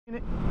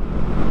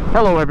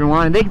Hello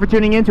everyone, and thank you for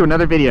tuning in to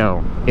another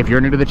video. If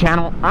you're new to the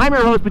channel, I'm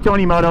your host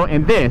Batoni Moto,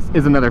 and this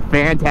is another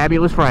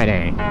fantabulous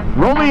Friday.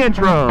 Roll the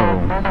intro!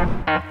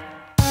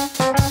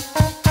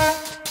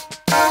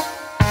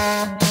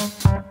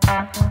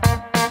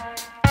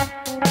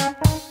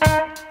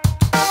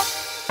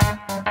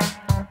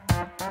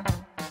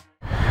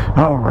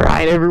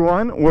 Alright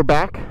everyone, we're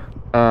back.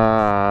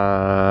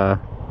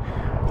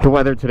 The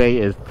weather today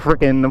is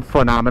freaking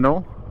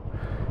phenomenal.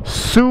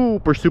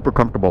 Super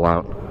comfortable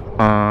out.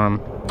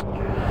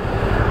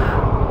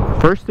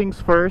 First things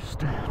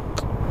first,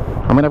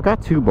 I've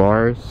got 2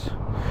 bars.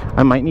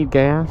 I might need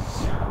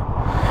gas,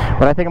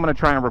 but I think I'm gonna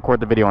try and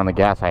record the video on the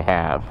gas I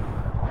have,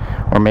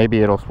 or maybe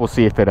we'll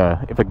see if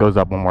it goes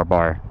up 1 more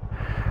bar.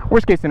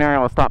 Worst case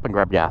scenario, I'll stop and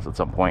grab gas at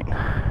some point.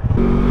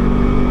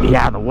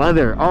 Yeah, the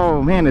weather,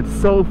 oh man, it's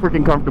so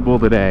freaking comfortable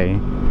today.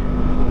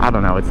 I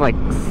don't know, it's like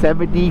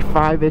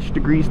 75-ish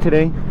degrees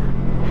today.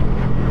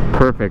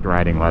 Perfect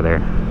riding weather.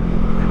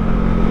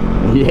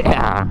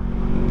 Yeah,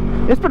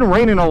 it's been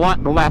raining a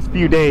lot the last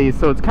few days,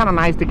 so it's kind of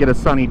nice to get a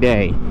sunny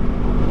day.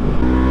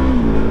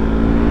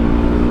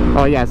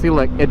 Oh yeah, see,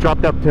 look, it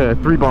dropped up to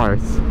 3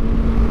 bars.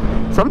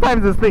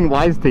 Sometimes this thing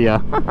lies to you.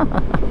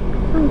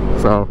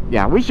 So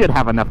yeah, we should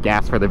have enough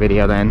gas for the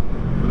video then.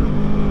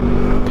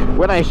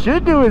 What I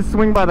should do is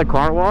swing by the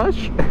car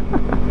wash.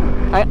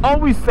 I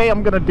always say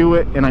I'm gonna do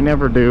it and I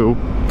never do.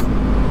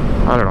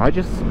 I don't know,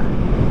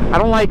 I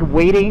don't like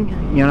waiting,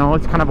 you know,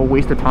 it's kind of a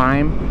waste of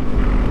time.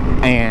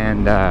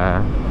 And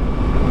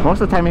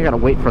most of the time you gotta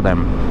wait for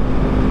them.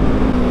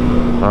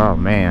 Oh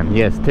man,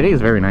 yes, today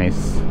is very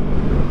nice.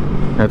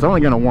 And it's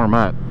only gonna warm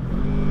up,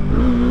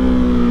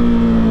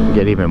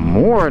 get even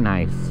more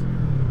nice.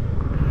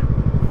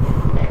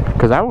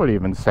 Because I would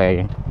even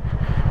say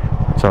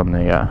it's on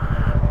the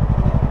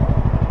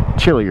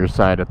chillier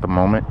side at the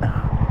moment.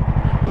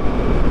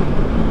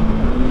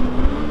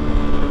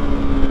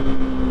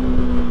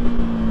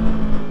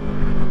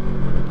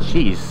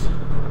 Jeez,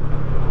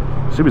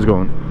 Suba's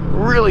going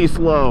really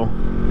slow.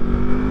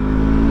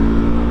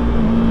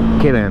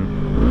 Okay then,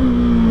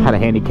 had a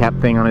handicap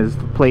thing on his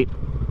plate.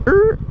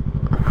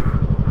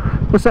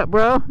 What's up,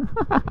 bro?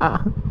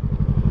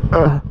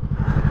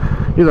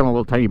 He's on a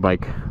little tiny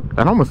bike.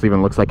 That almost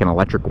even looks like an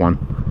electric one.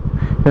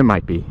 It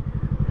might be.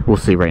 We'll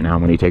see right now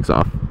when he takes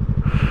off.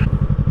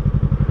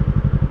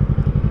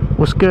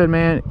 What's good,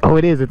 man? Oh,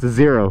 it is. It's a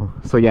 0.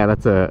 So yeah,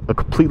 that's a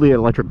completely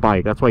electric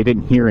bike. That's why I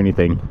didn't hear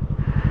anything.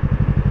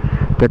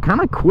 They're kind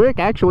of quick,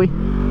 actually.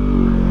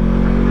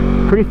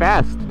 Pretty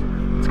fast.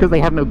 It's because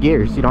they have no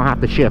gears. You don't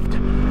have to shift.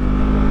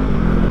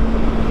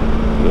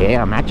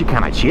 Yeah, I'm actually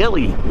kind of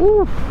chilly.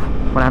 Oof.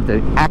 I'm gonna have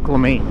to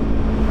acclimate.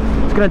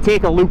 It's gonna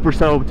take a loop or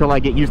so until I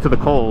get used to the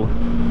cold.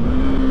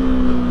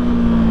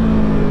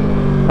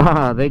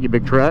 Ah, thank you,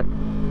 big truck.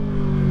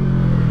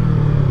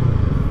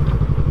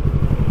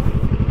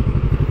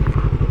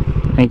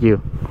 Thank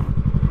you.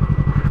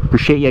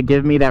 Appreciate you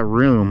giving me that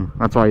room.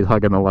 That's why he's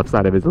hugging the left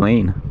side of his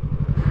lane.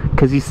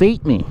 Because he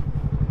seat me.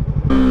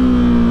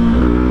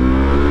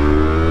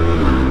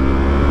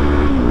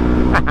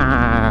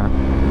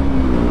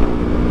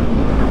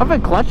 I've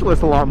been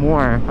clutchless a lot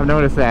more. I've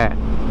noticed that.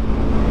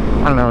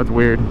 I don't know, it's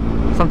weird.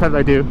 Sometimes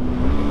I do.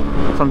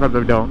 Sometimes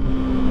I don't.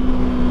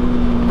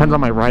 Depends on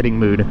my riding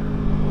mood.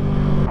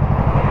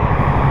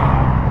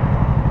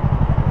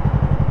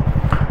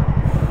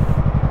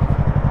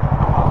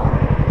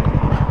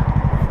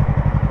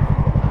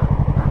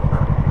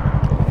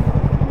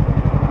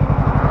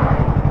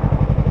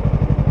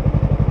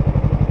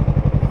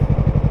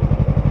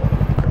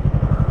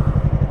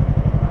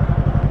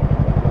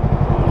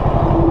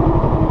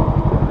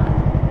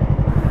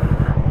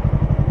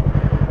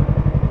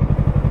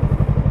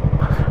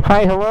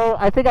 Hi, hello.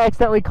 I think I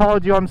accidentally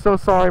called you. I'm so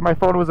sorry. My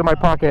phone was in my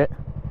pocket.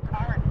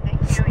 Alright, thank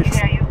you.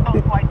 Yeah, you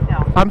phone twice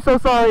now. I'm so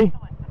sorry.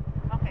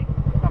 Okay.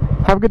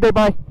 Have a good day.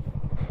 Bye.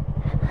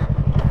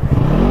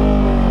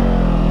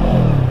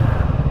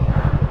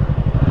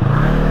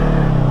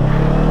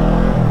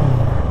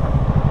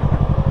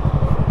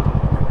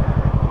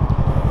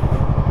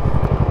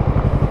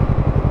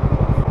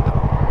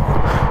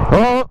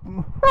 Oh,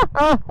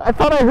 I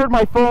thought I heard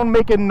my phone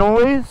making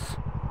noise.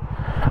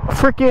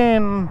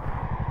 Freaking.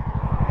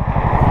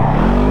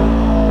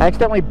 I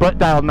accidentally butt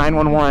dialed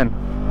 911.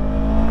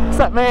 What's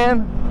up,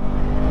 man?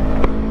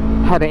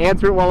 Had to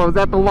answer it while I was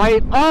at the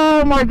light.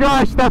 Oh my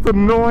gosh, that's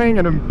annoying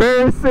and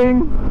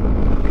embarrassing.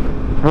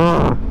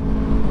 Ugh.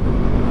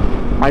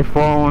 My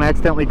phone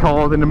accidentally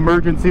called an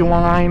emergency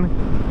line.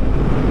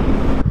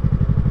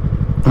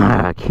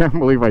 I can't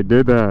believe I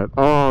did that.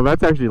 Oh,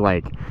 that's actually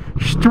like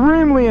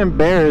extremely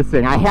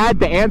embarrassing. I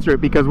had to answer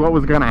it because what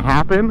was gonna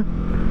happen.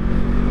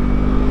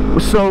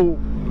 So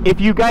if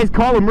you guys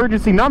call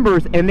emergency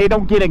numbers and they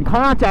don't get in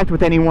contact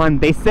with anyone,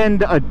 they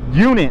send a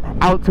unit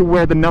out to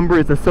where the number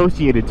is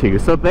associated to.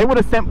 So they would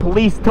have sent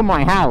police to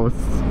my house.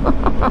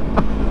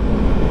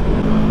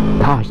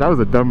 Gosh, that was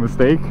a dumb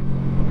mistake.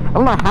 I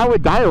don't know how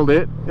it dialed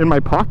it in my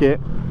pocket.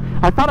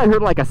 I thought I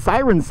heard like a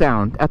siren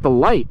sound at the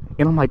light,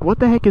 and I'm like, what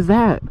the heck is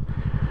that?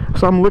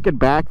 So I'm looking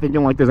back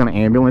thinking like there's an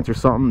ambulance or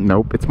something.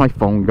 Nope, it's my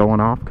phone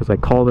going off because I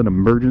called an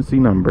emergency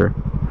number.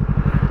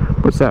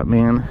 What's up,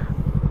 man?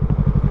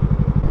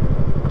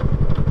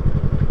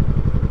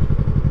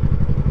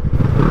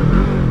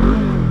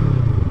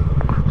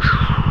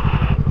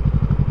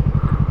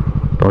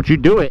 Don't you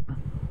do it.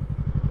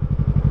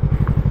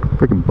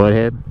 Freaking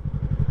butthead.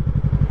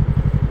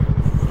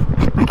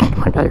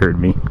 Like I heard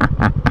me.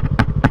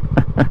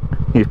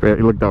 He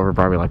looked over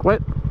probably like,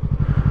 what?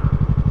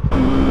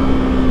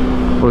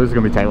 Oh, this is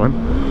gonna be a tight one.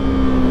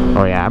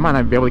 Oh yeah, I might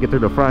not be able to get through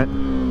the front.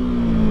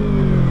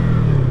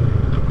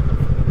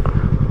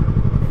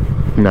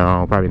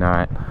 No, probably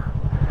not.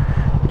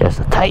 Just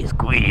a tight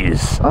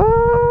squeeze.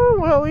 Oh,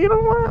 well, you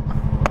know what?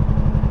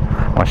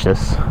 Watch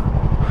this.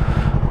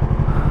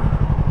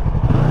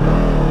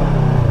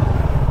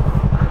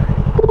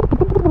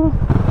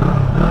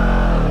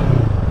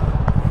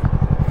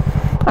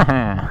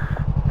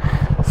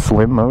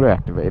 Slim mode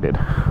activated.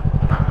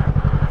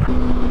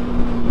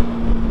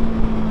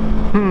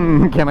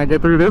 Can I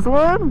get through this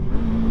one?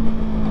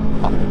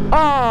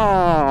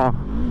 Oh!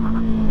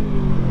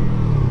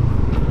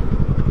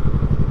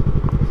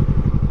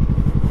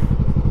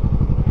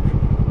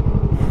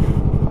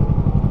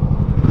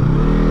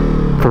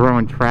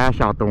 Throwing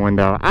trash out the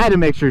window. I had to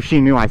make sure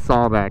she knew I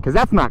saw that, because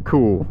that's not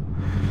cool.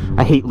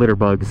 I hate litter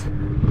bugs.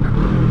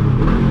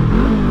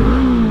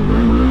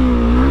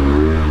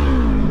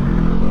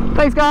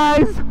 Thanks,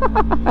 guys!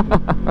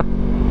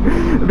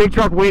 The big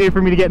truck waited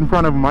for me to get in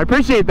front of him. I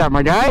appreciate that,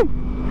 my guy.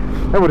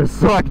 That would have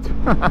sucked.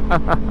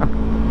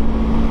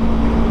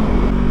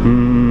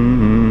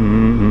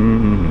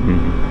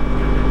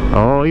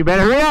 Oh, you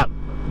better hurry up!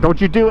 Don't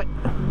you do it!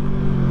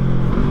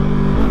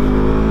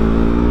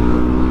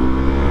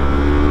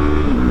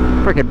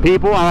 Freaking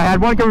people! I had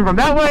one coming from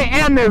that way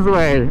and this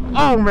way.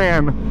 Oh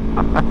man!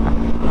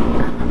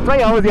 That's why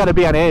you always got to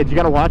be on edge. You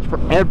got to watch for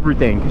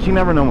everything, because you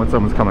never know when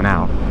someone's coming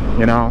out.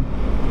 You know,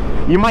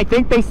 you might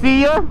think they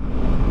see you.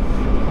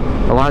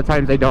 A lot of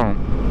times they don't.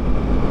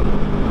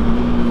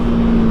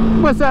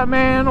 What's up,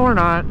 man? Or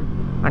not.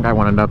 That guy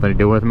wanted nothing to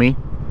do with me.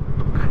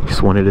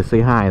 Just wanted to say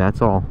hi,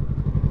 that's all.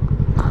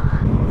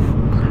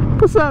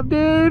 What's up,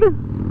 dude?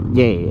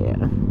 Yeah.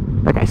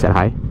 That guy said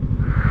hi.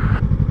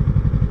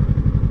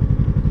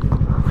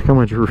 Look how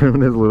much room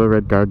this little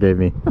red car gave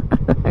me.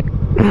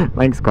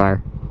 Thanks,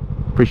 car.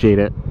 Appreciate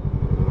it.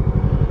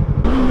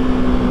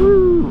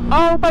 Woo.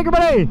 Oh, biker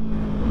buddy!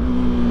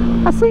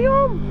 I see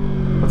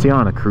him! What's he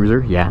on, a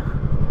cruiser? Yeah.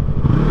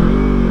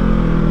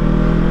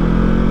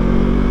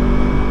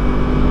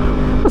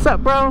 What's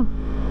up, bro?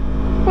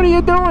 What are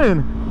you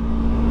doing?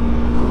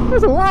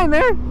 There's a line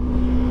there.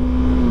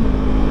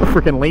 A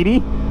freaking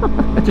lady.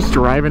 Just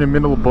driving in the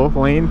middle of both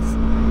lanes.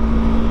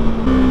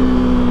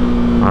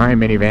 Alright,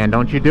 minivan,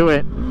 don't you do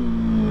it.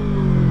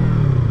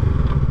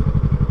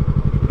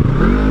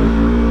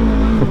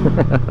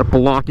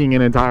 Blocking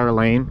an entire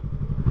lane.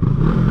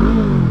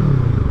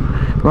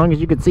 As long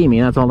as you can see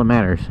me, that's all that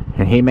matters.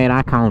 And he made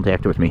eye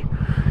contact with me.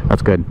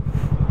 That's good.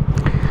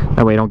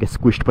 That way I don't get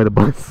squished by the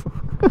bus.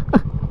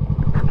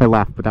 I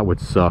laugh, but that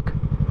would suck.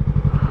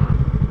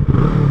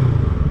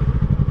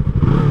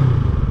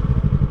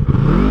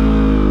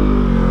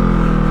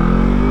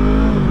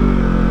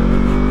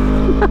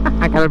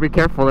 I gotta be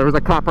careful, there was a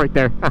cop right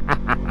there. I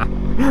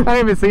didn't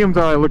even see him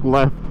until I looked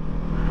left.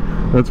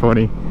 That's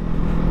funny.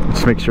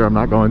 Just make sure I'm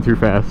not going too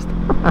fast.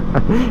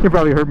 He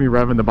probably heard me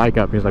revving the bike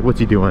up. He's like, what's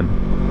he doing?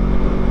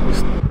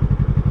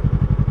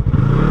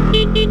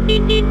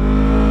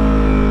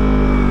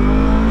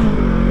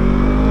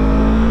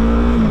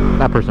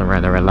 That person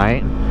ran the red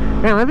light.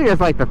 Man, I think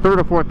that's like the third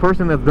or fourth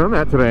person that's done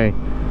that today.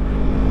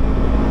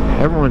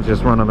 Everyone's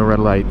just running the red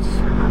lights.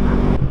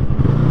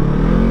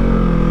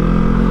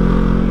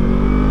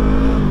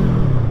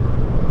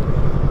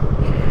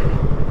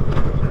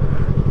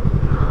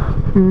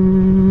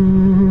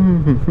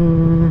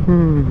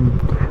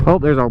 Oh,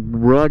 there's a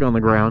rug on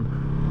the ground.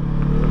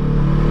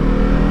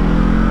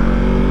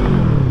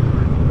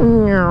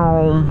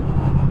 Oh.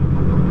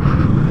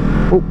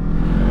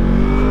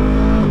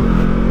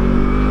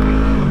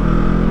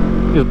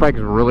 This bike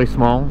is really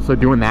small, so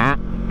doing that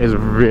is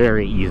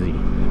very easy.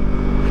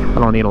 I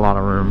don't need a lot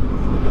of room.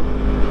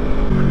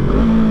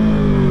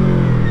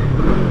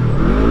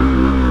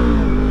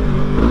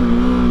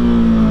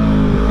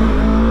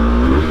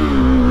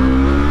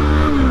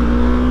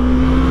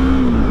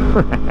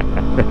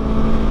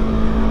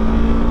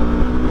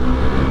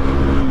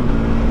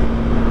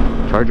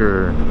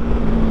 Charger.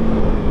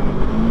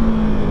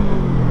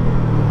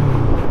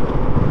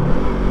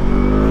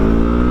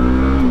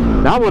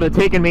 That would have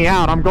taken me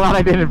out. I'm glad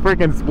I didn't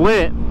freaking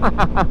split.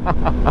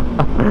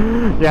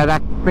 Yeah,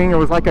 that thing, it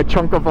was like a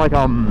chunk of like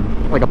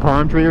a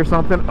palm tree or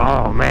something.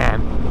 Oh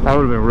man, that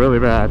would have been really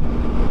bad.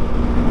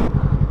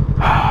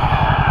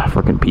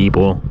 Freaking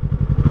people.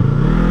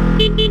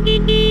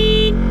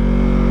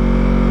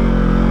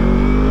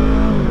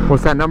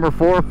 What's that, number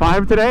 4 or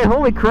 5 today?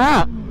 Holy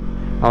crap!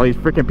 All these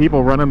freaking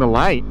people running the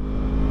light.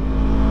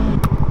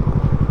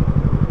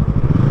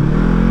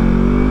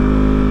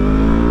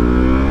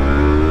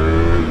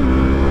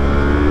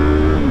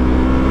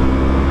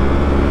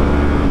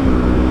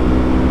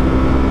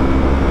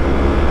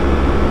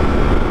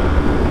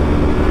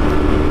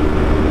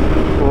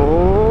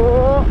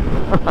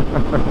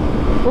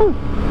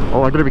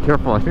 I gotta be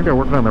careful. I think they're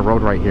working on the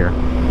road right here.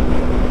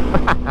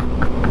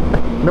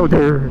 No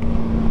dare.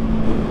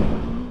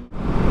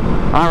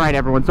 Alright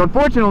everyone, so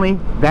unfortunately,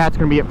 that's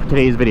going to be it for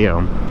today's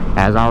video.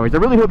 As always, I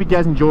really hope you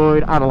guys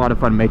enjoyed. I had a lot of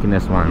fun making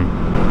this one.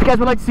 If you guys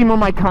would like to see more of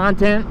my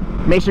content,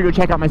 make sure to go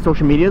check out my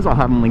social medias. I'll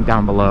have them linked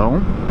down below.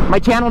 My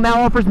channel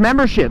now offers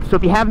memberships, so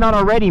if you have not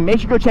already, make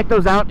sure to go check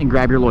those out and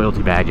grab your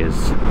loyalty badges.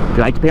 If you'd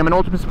like to become an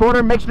ultimate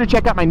supporter, make sure to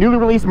check out my newly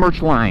released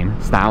merch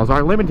line. Styles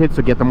are limited,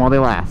 so get them while they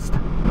last.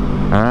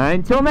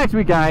 Until next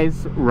week,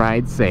 guys,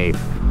 ride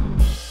safe.